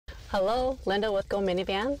Hello, Linda with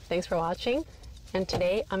GoMinivan. Thanks for watching. And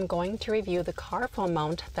today I'm going to review the car phone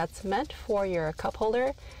mount that's meant for your cup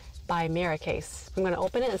holder by Miracase. I'm going to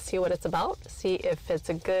open it and see what it's about, see if it's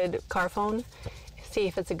a good car phone, see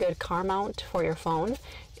if it's a good car mount for your phone,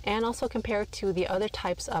 and also compare it to the other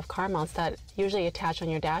types of car mounts that usually attach on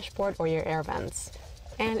your dashboard or your air vents.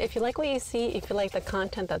 And if you like what you see, if you like the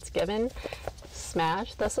content that's given,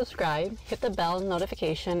 smash the subscribe, hit the bell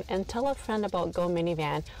notification, and tell a friend about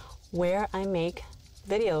GoMinivan, where I make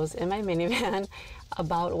videos in my minivan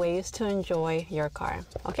about ways to enjoy your car.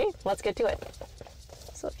 Okay, let's get to it.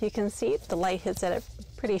 So if you can see, the light hits at it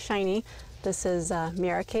pretty shiny. This is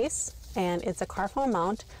Miracase, and it's a car phone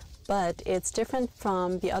mount, but it's different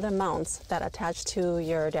from the other mounts that attach to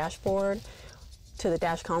your dashboard, to the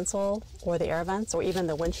dash console, or the air vents, or even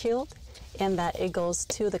the windshield, in that it goes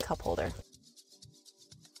to the cup holder.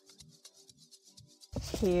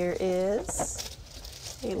 Here is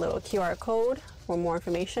a little QR code for more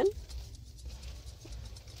information.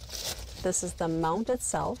 This is the mount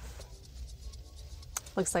itself.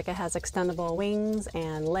 Looks like it has extendable wings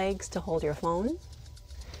and legs to hold your phone.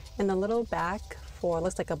 And a little back for,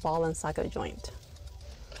 looks like a ball and socket joint.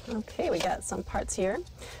 Okay, we got some parts here.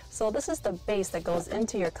 So this is the base that goes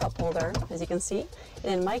into your cup holder, as you can see.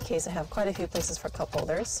 And in my case, I have quite a few places for cup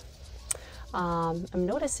holders. I'm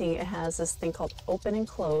noticing it has this thing called open and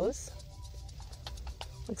close.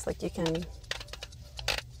 Looks like you can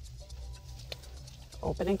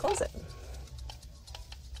open and close it.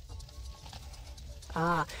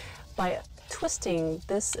 By twisting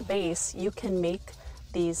this base, you can make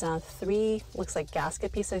these three, looks like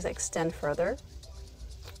gasket pieces, extend further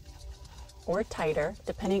or tighter,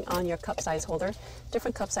 depending on your cup size holder.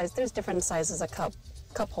 Different cup size, there's different sizes of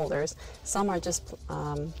cup holders. Some are just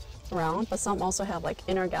round, but some also have like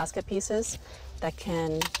inner gasket pieces that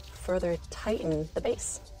can further tighten the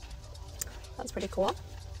base. That's pretty cool.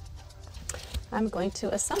 I'm going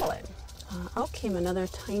to assemble it. Out came another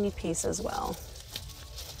tiny piece as well.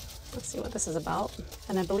 Let's see what this is about.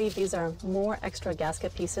 And I believe these are more extra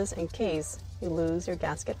gasket pieces in case you lose your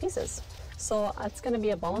gasket pieces. So it's going to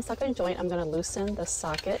be a ball and socket joint. I'm going to loosen the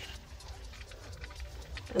socket,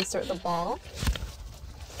 insert the ball.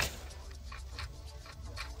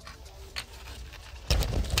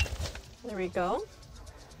 There we go.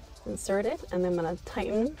 Insert it, and then I'm going to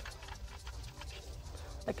tighten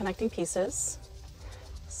the connecting pieces.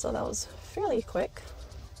 So that was fairly quick,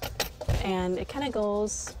 and it kind of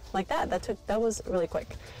goes like that. That was really quick.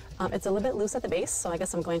 It's a little bit loose at the base, so I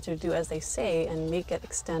guess I'm going to do as they say and make it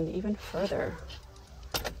extend even further.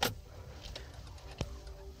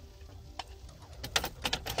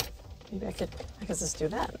 Maybe I could just do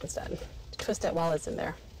that instead. Twist it while it's in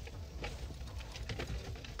there.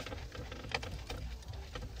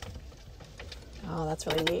 Oh, that's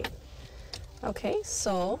really neat. Okay,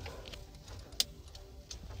 so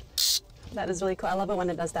that is really cool. I love it when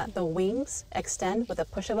it does that. The wings extend with a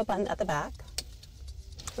push of a button at the back.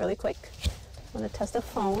 Really quick. I'm going to test the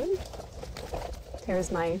phone.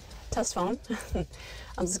 Here's my test phone.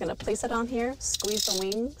 I'm just going to place it on here, squeeze the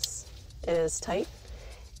wings. It is tight,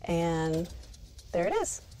 and there it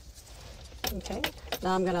is. Okay,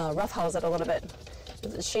 now I'm going to roughhouse it a little bit.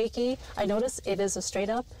 It's shaky. I notice it is a straight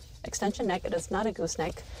up extension neck. It is not a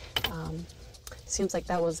gooseneck. Seems like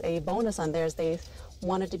that was a bonus on theirs. They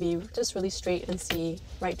wanted to be just really straight and see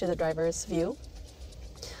right to the driver's view.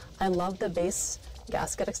 I love the base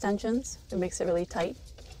gasket extensions. It makes it really tight.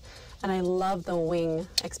 And I love the wing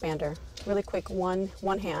expander. Really quick, one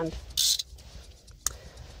hand.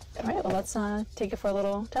 All right, well, let's take it for a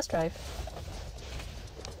little test drive.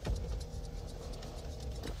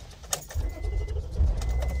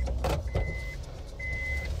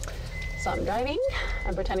 So I'm driving,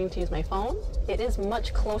 I'm pretending to use my phone. It is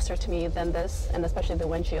much closer to me than this, and especially the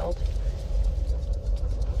windshield.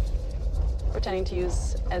 Pretending to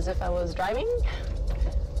use as if I was driving.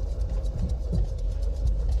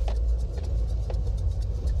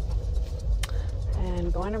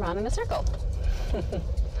 And going around in a circle.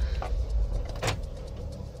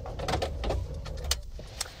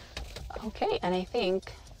 Okay, and I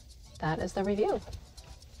think that is the review.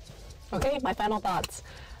 Okay, my final thoughts.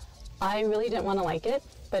 I really didn't want to like it,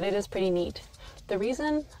 but it is pretty neat. The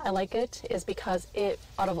reason I like it is because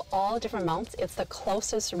out of all different mounts, it's the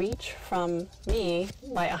closest reach from me,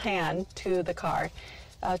 my hand, to the car.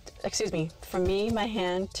 From me, my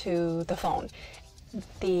hand, to the phone.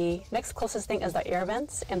 The next closest thing is the air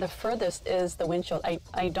vents, and the furthest is the windshield.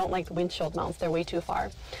 I don't like the windshield mounts, they're way too far.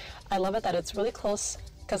 I love it that it's really close,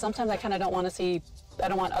 because sometimes I kind of don't want to see I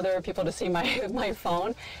don't want other people to see my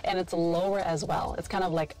phone, and it's lower as well. It's kind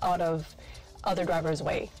of like out of other drivers'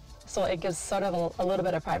 way. so it gives sort of a little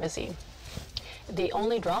bit of privacy. The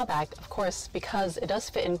only drawback, of course, because it does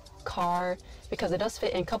fit in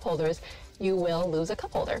cup holders, you will lose a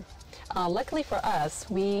cup holder. Luckily for us,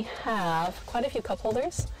 we have quite a few cup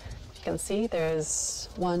holders. You can see there's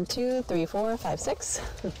 1, 2, 3, 4, 5, 6.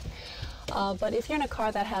 But if you're in a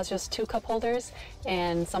car that has just 2 cup holders,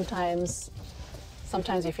 and sometimes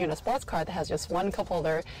if you're in a sports car that has just 1 cup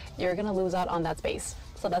holder, you're gonna lose out on that space.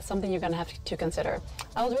 So that's something you're gonna have to consider.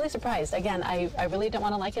 I was really surprised. Again, I really didn't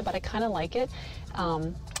wanna like it, but I kinda like it.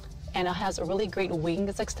 And it has a really great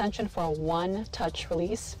wings extension for a one-touch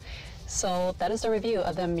release. So that is the review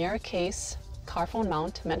of the Miracase car phone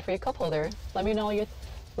mount meant for your cup holder. Let me know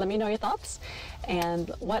your thoughts,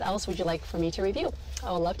 and what else would you like for me to review?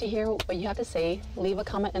 I would love to hear what you have to say. Leave a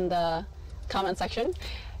comment in the comment section,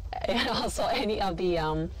 and also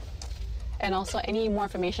any more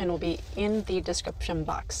information will be in the description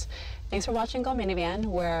box. Thanks for watching GoMinivan,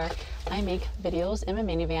 where I make videos in my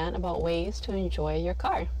minivan about ways to enjoy your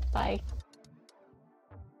car. Bye.